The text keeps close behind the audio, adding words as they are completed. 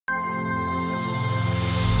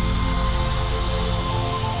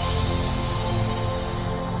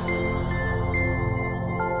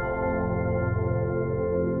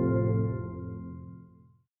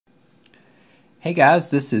Hey guys,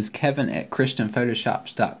 this is Kevin at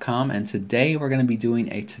ChristianPhotoshops.com, and today we're going to be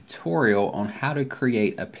doing a tutorial on how to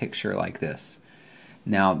create a picture like this.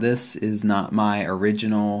 Now, this is not my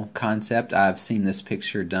original concept. I've seen this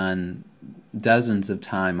picture done dozens of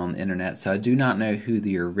times on the internet, so I do not know who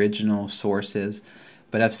the original source is,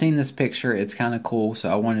 but I've seen this picture. It's kind of cool, so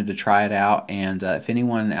I wanted to try it out, and if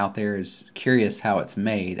anyone out there is curious how it's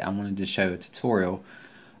made, I wanted to show a tutorial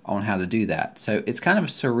on how to do that. So it's kind of a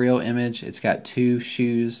surreal image. It's got two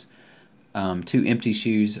shoes, two empty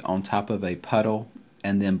shoes on top of a puddle,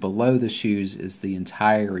 and then below the shoes is the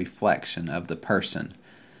entire reflection of the person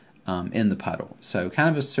in the puddle. So kind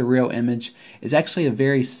of a surreal image. It's actually a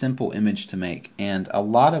very simple image to make, and a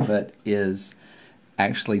lot of it is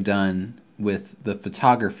actually done with the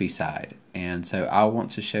photography side. And so I want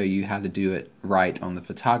to show you how to do it right on the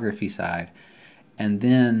photography side, and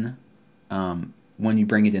then when you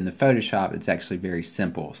bring it into Photoshop, it's actually very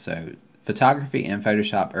simple. So photography and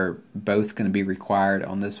Photoshop are both going to be required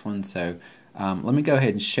on this one. So let me go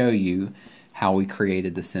ahead and show you how we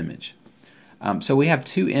created this image. So we have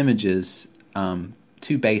two images,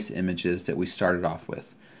 two base images that we started off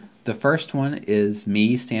with. The first one is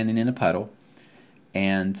me standing in a puddle,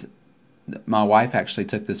 and my wife actually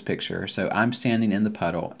took this picture. So I'm standing in the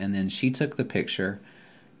puddle, and then she took the picture,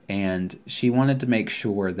 and she wanted to make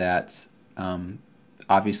sure that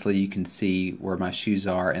obviously you can see where my shoes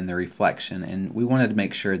are and the reflection, and we wanted to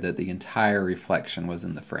make sure that the entire reflection was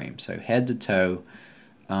in the frame. So head to toe,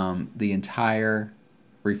 the entire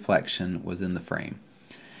reflection was in the frame.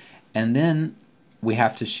 And then we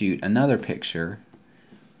have to shoot another picture,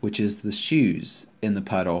 which is the shoes in the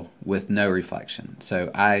puddle with no reflection.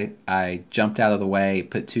 So I jumped out of the way,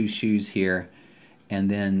 put two shoes here,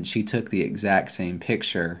 and then she took the exact same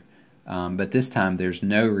picture, but this time there's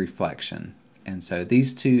no reflection. And so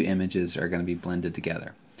these two images are going to be blended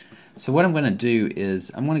together. So what I'm going to do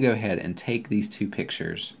is I'm going to go ahead and take these two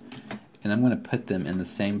pictures, and I'm going to put them in the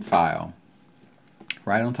same file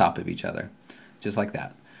right on top of each other, just like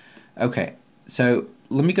that. Okay, so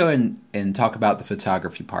let me go ahead and talk about the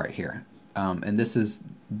photography part here. And this is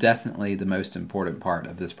definitely the most important part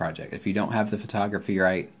of this project. If you don't have the photography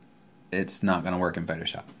right, it's not going to work in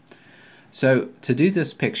Photoshop. So to do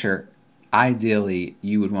this picture, ideally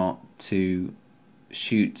you would want to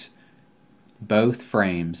shoot both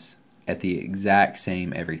frames at the exact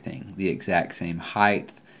same everything, the exact same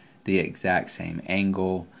height, the exact same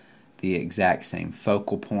angle, the exact same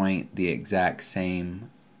focal point, the exact same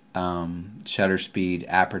shutter speed,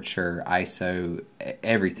 aperture, ISO,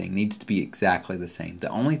 everything needs to be exactly the same. The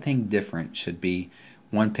only thing different should be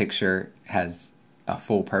one picture has a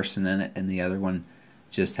full person in it and the other one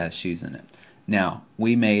just has shoes in it. Now,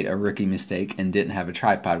 we made a rookie mistake and didn't have a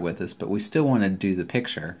tripod with us, but we still wanted to do the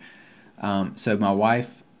picture. So my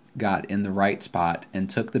wife got in the right spot and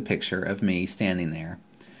took the picture of me standing there.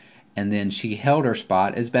 And then she held her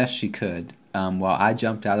spot as best she could while I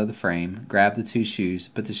jumped out of the frame, grabbed the two shoes,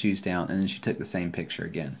 put the shoes down, and then she took the same picture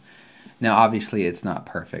again. Now, obviously, it's not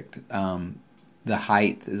perfect. The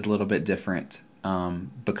height is a little bit different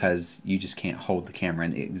because you just can't hold the camera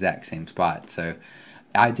in the exact same spot. So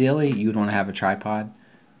ideally, you would want to have a tripod.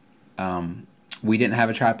 We didn't have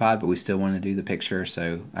a tripod, but we still wanted to do the picture,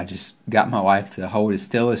 so I just got my wife to hold as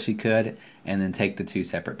still as she could and then take the two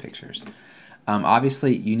separate pictures.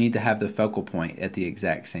 Obviously, you need to have the focal point at the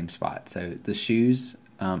exact same spot. So the shoes,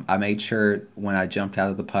 I made sure when I jumped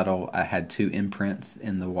out of the puddle, I had two imprints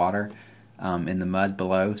in the water, in the mud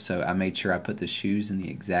below, so I made sure I put the shoes in the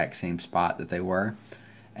exact same spot that they were,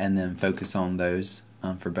 and then focus on those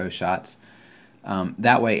for both shots.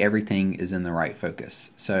 That way everything is in the right focus.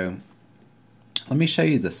 So let me show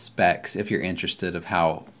you the specs if you're interested of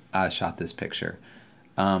how I shot this picture.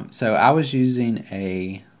 So I was using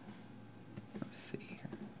a,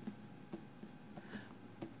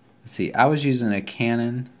 I was using a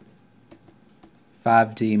Canon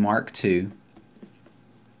 5D Mark II,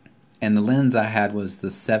 and the lens I had was the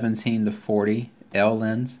 17-40 L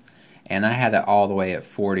lens, and I had it all the way at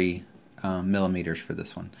 40 millimeters for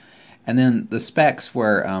this one. And then the specs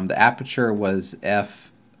were the aperture was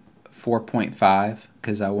f4.5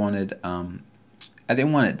 because I wanted I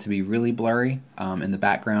didn't want it to be really blurry in the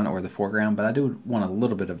background or the foreground, but I do want a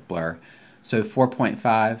little bit of blur. So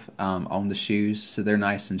 4.5 on the shoes, so they're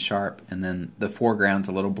nice and sharp, and then the foreground's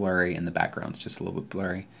a little blurry and the background's just a little bit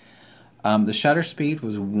blurry. The shutter speed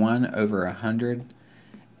was 1/100,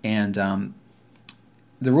 and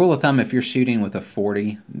the rule of thumb, if you're shooting with a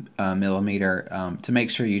 40 millimeter, to make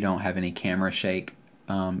sure you don't have any camera shake,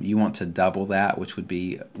 you want to double that, which would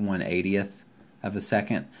be 1/80th of a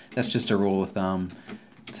second. That's just a rule of thumb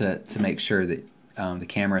to make sure that the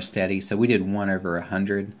camera steady. So we did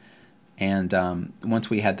 1/100. And once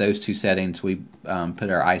we had those two settings, we put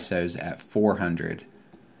our ISOs at 400.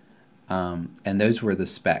 And those were the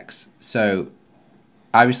specs. So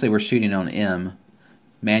obviously we're shooting on M,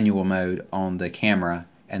 manual mode on the camera,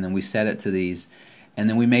 and then we set it to these, and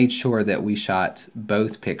then we made sure that we shot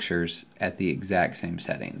both pictures at the exact same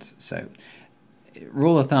settings. So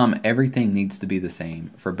rule of thumb, everything needs to be the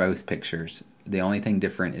same for both pictures. The only thing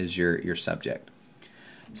different is your subject.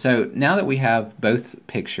 So now that we have both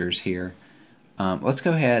pictures here, let's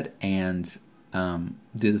go ahead and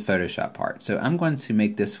do the Photoshop part. So I'm going to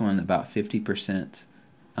make this one about 50%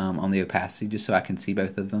 on the opacity, just so I can see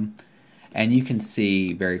both of them. And you can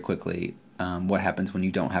see very quickly what happens when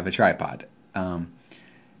you don't have a tripod.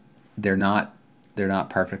 They're not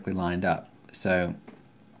perfectly lined up. So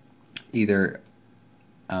either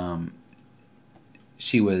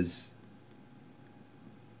she was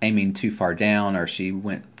aiming too far down, or she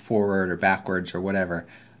went forward or backwards or whatever.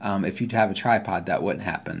 If you'd have a tripod, that wouldn't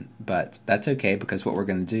happen, but that's okay, because what we're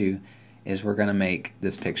going to do is we're going to make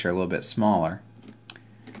this picture a little bit smaller.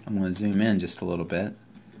 I'm going to zoom in just a little bit,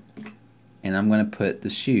 and I'm going to put the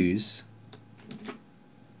shoes,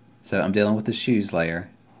 so I'm dealing with the shoes layer.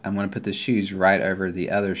 I'm going to put the shoes right over the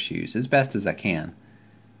other shoes as best as I can,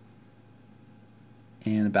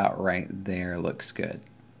 and about right there looks good.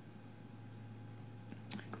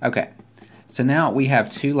 Okay, so now we have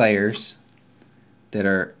two layers that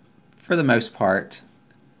are, for the most part,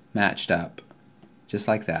 matched up, just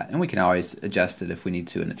like that. And we can always adjust it if we need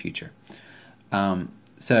to in the future.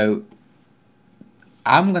 So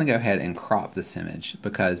I'm going to go ahead and crop this image,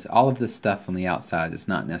 because all of this stuff on the outside is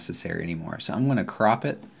not necessary anymore. So I'm going to crop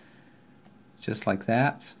it just like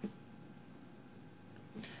that.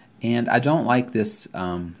 And I don't like this,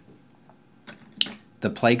 the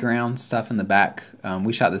playground stuff in the back.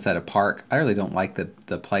 We shot this at a park. I really don't like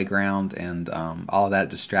the playground and all of that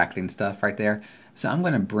distracting stuff right there. So I'm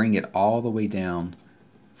going to bring it all the way down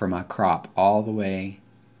for my crop, all the way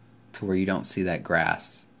to where you don't see that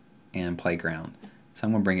grass and playground. So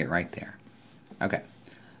I'm going to bring it right there. Okay,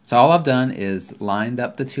 so all I've done is lined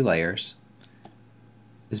up the two layers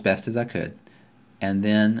as best as I could, and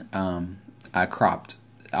then I cropped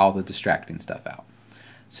all the distracting stuff out.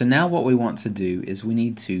 So now what we want to do is we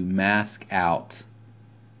need to mask out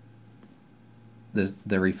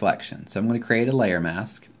the reflection. So I'm going to create a layer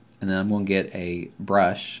mask, and then I'm going to get a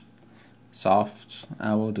brush, soft,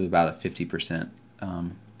 I will do about a 50%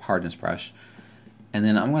 hardness brush, and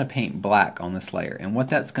then I'm going to paint black on this layer. And what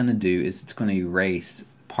that's going to do is it's going to erase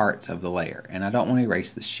parts of the layer. And I don't want to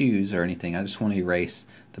erase the shoes or anything, I just want to erase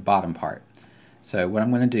the bottom part. So what I'm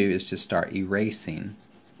going to do is just start erasing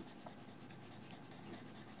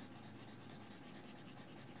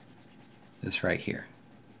this right here.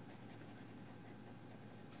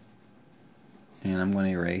 And I'm going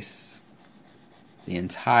to erase the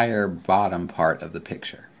entire bottom part of the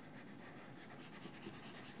picture.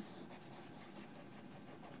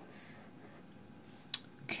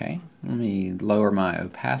 Okay, let me lower my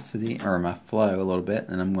opacity, or my flow, a little bit,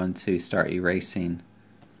 and I'm going to start erasing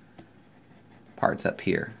parts up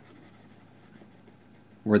here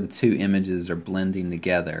where the two images are blending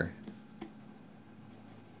together,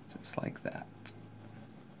 just like that.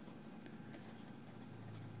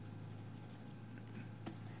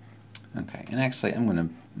 Okay, and actually I'm gonna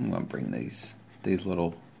bring these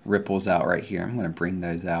little ripples out right here. I'm gonna bring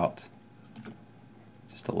those out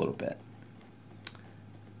just a little bit.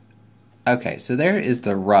 Okay, so there is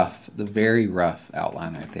the very rough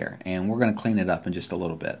outline right there, and we're going to clean it up in just a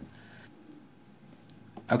little bit.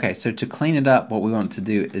 Okay, so to clean it up, what we want to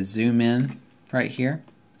do is zoom in right here,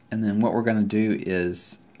 and then what we're going to do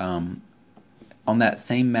is, on that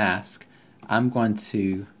same mask, I'm going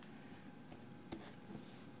to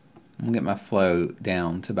get my flow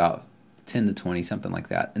down to about 10 to 20, something like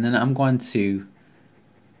that, and then I'm going to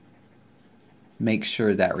make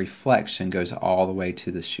sure that reflection goes all the way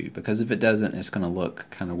to the shoe, because if it doesn't, it's going to look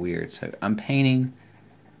kind of weird. So I'm painting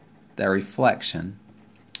the reflection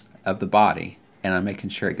of the body, and I'm making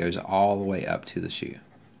sure it goes all the way up to the shoe.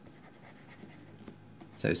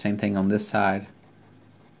 So same thing on this side,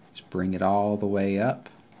 just bring it all the way up.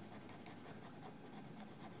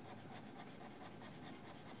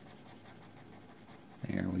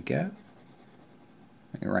 There we go.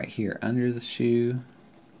 Right here under the shoe.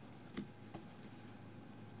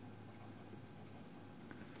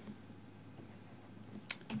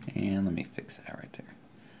 And let me fix that right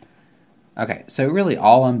there. Okay, so really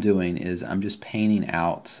all I'm doing is I'm just painting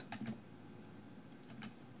out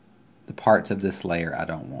the parts of this layer I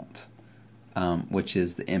don't want, which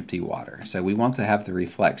is the empty water. So we want to have the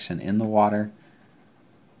reflection in the water,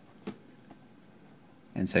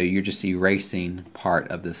 And so you're just erasing part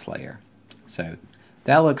of this layer. So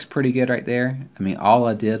that looks pretty good right there. I mean, all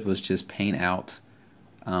I did was just paint out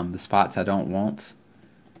the spots I don't want.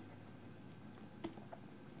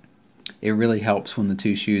 It really helps when the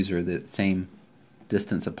two shoes are the same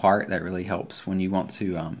distance apart. That really helps when you want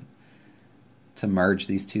to merge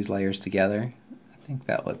these two layers together. I think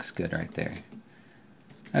that looks good right there.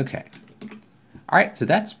 Okay. Alright, so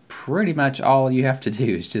that's pretty much all you have to do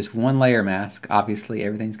is just one layer mask. Obviously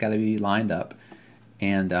everything's got to be lined up,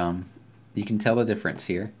 and you can tell the difference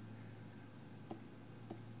here.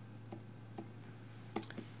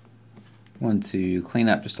 Want to clean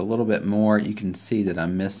up just a little bit more. You can see that I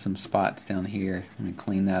missed some spots down here. I'm going to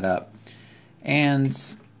clean that up. And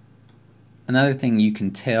another thing you can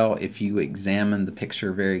tell if you examine the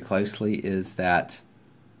picture very closely is that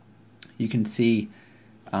you can see,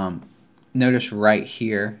 notice right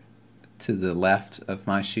here to the left of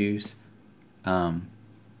my shoes,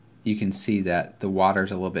 you can see that the water's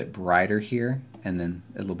a little bit brighter here and then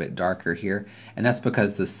a little bit darker here, and that's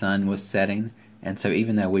because the sun was setting. And so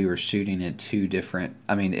even though we were shooting at two different,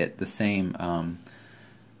 at the same,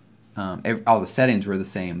 all the settings were the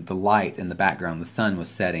same, the light in the background, the sun was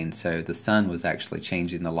setting, so the sun was actually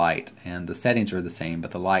changing the light, and the settings were the same, but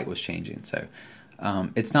the light was changing. So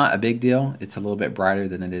it's not a big deal. It's a little bit brighter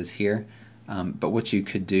than it is here, but what you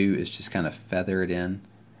could do is just kind of feather it in.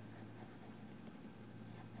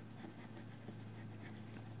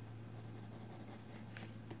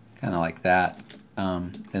 Kind of like that.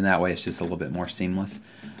 And that way it's just a little bit more seamless.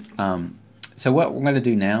 So what we're going to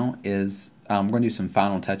do now is we're going to do some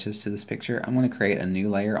final touches to this picture. I'm going to create a new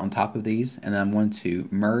layer on top of these, and I'm going to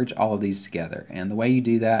merge all of these together. And the way you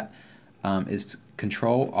do that is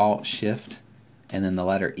Control-Alt-Shift and then the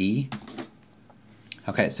letter E.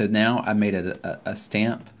 Okay, so now I made a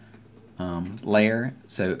stamp layer,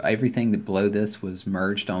 so everything that below this was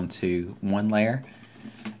merged onto one layer.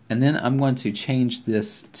 And then I'm going to change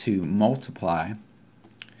this to multiply.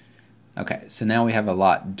 Okay, so now we have a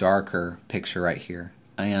lot darker picture right here.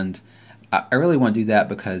 And I really want to do that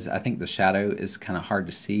because I think the shadow is kind of hard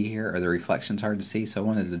to see here, or the reflection's hard to see, so I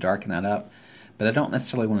wanted to darken that up. But I don't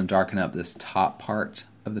necessarily want to darken up this top part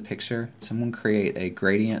of the picture, so I'm going to create a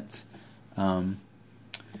gradient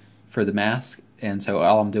for the mask. And so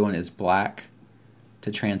all I'm doing is black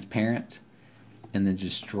to transparent, and then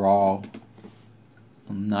just draw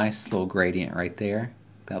a nice little gradient right there.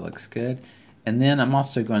 That looks good. And then I'm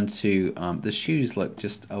also going to, the shoes look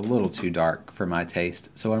just a little too dark for my taste.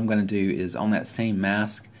 So what I'm going to do is on that same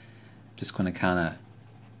mask, just going to kind of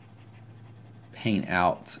paint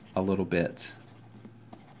out a little bit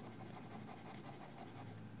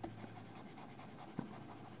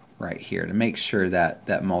right here to make sure that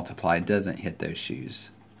that multiply doesn't hit those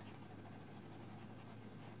shoes.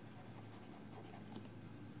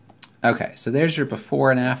 Okay, so there's your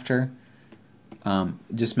before and after.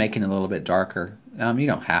 Just making it a little bit darker. You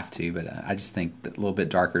don't have to, but I just think that a little bit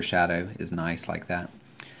darker shadow is nice like that.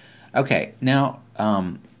 Okay, now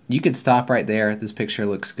you could stop right there. This picture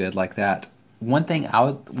looks good like that. One thing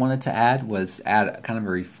I wanted to add was add kind of a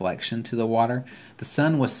reflection to the water. The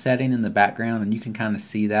sun was setting in the background, and you can kind of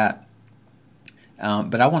see that.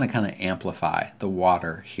 But I want to kind of amplify the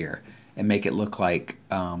water here and make it look like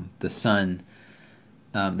the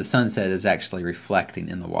sunset is actually reflecting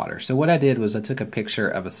in the water. So what I did was I took a picture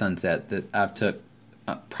of a sunset that I took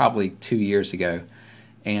probably 2 years ago,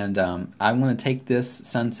 and I'm going to take this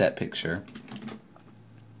sunset picture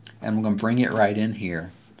and we're going to bring it right in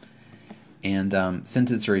here. And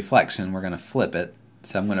since it's a reflection, we're going to flip it.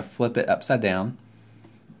 So I'm going to flip it upside down,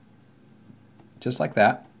 just like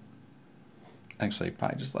that. Actually,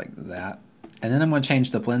 probably just like that. And then I'm going to change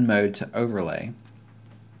the blend mode to overlay.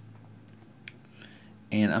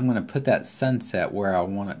 And I'm going to put that sunset where I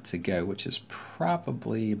want it to go, which is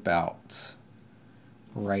probably about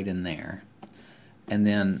right in there. And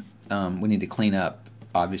then we need to clean up,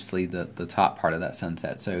 obviously, the top part of that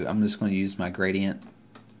sunset. So I'm just going to use my gradient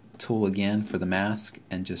tool again for the mask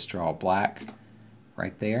and just draw black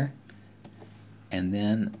right there. And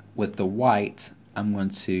then with the white, I'm going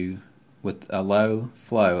to, with a low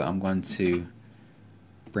flow, I'm going to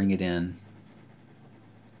bring it in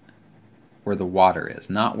where the water is,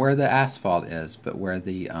 not where the asphalt is, but where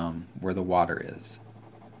the water is.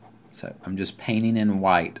 So I'm just painting in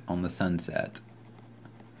white on the sunset.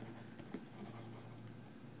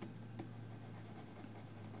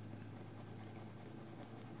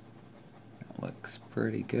 That looks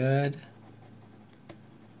pretty good.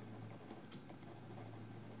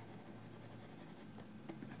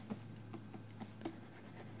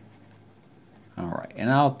 Alright, and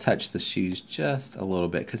And I'll touch the shoes just a little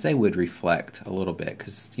bit because they would reflect a little bit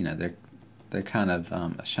because, you know, they're kind of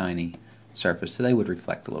a shiny surface, so they would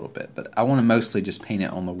reflect a little bit. But I want to mostly just paint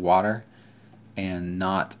it on the water and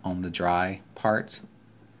not on the dry part.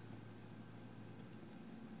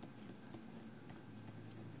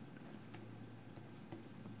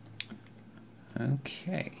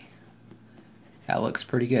 Okay, that looks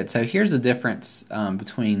pretty good. So here's the difference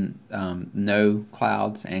between no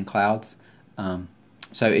clouds and clouds.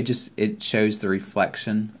 So it shows the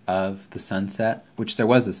reflection of the sunset, which there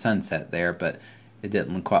was a sunset there, but it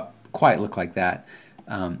didn't quite look like that.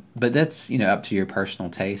 But that's, you know, up to your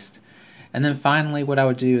personal taste. And then finally, what I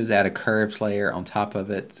would do is add a curved layer on top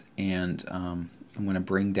of it, and I'm going to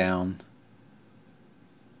bring down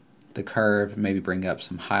the curve, maybe bring up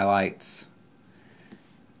some highlights.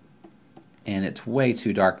 And it's way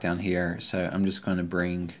too dark down here, so I'm just going to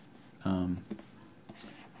bring a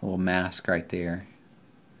little mask right there.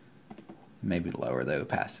 Maybe lower the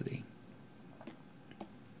opacity.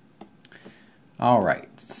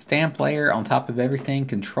 Alright, stamp layer on top of everything,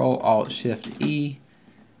 Control Alt Shift E.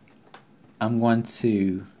 I'm going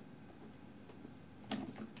to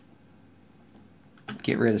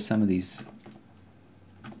get rid of some of these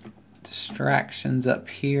distractions up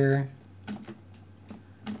here.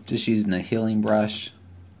 Just using a healing brush,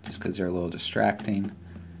 just because they're a little distracting.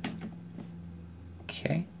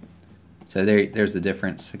 Okay, so there's the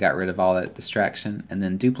difference. I got rid of all that distraction, and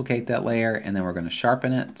then duplicate that layer, and then we're going to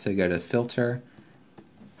sharpen it. So go to Filter,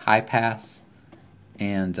 High Pass,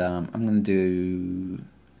 and I'm going to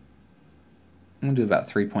do about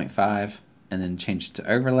 3.5, and then change it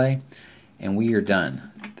to Overlay, and we are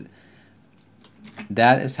done.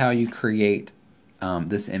 That is how you create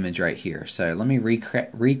this image right here. So let me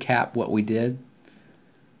recap what we did.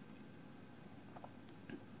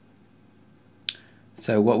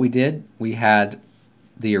 So what we did, we had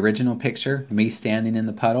the original picture, me standing in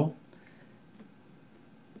the puddle.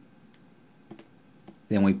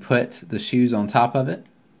 Then we put the shoes on top of it,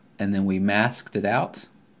 and then we masked it out.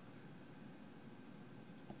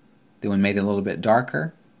 Then we made it a little bit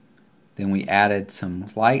darker. Then we added some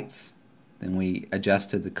lights. Then we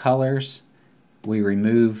adjusted the colors. We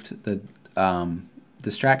removed the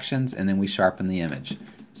distractions, and then we sharpened the image.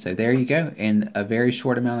 So there you go, in a very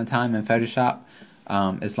short amount of time in Photoshop.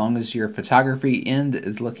 As long as your photography end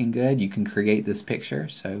is looking good, you can create this picture.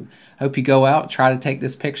 So hope you go out, try to take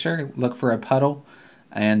this picture, look for a puddle,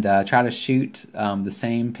 and try to shoot the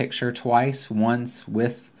same picture twice, once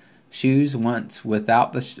with shoes, once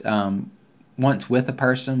without the once with a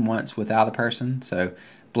person, once without a person. So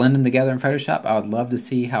blend them together in Photoshop. I would love to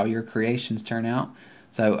see how your creations turn out.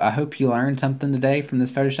 So I hope you learned something today from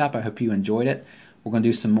this Photoshop. I hope you enjoyed it. We're going to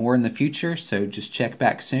do some more in the future, so just check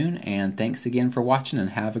back soon. And thanks again for watching,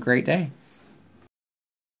 and have a great day.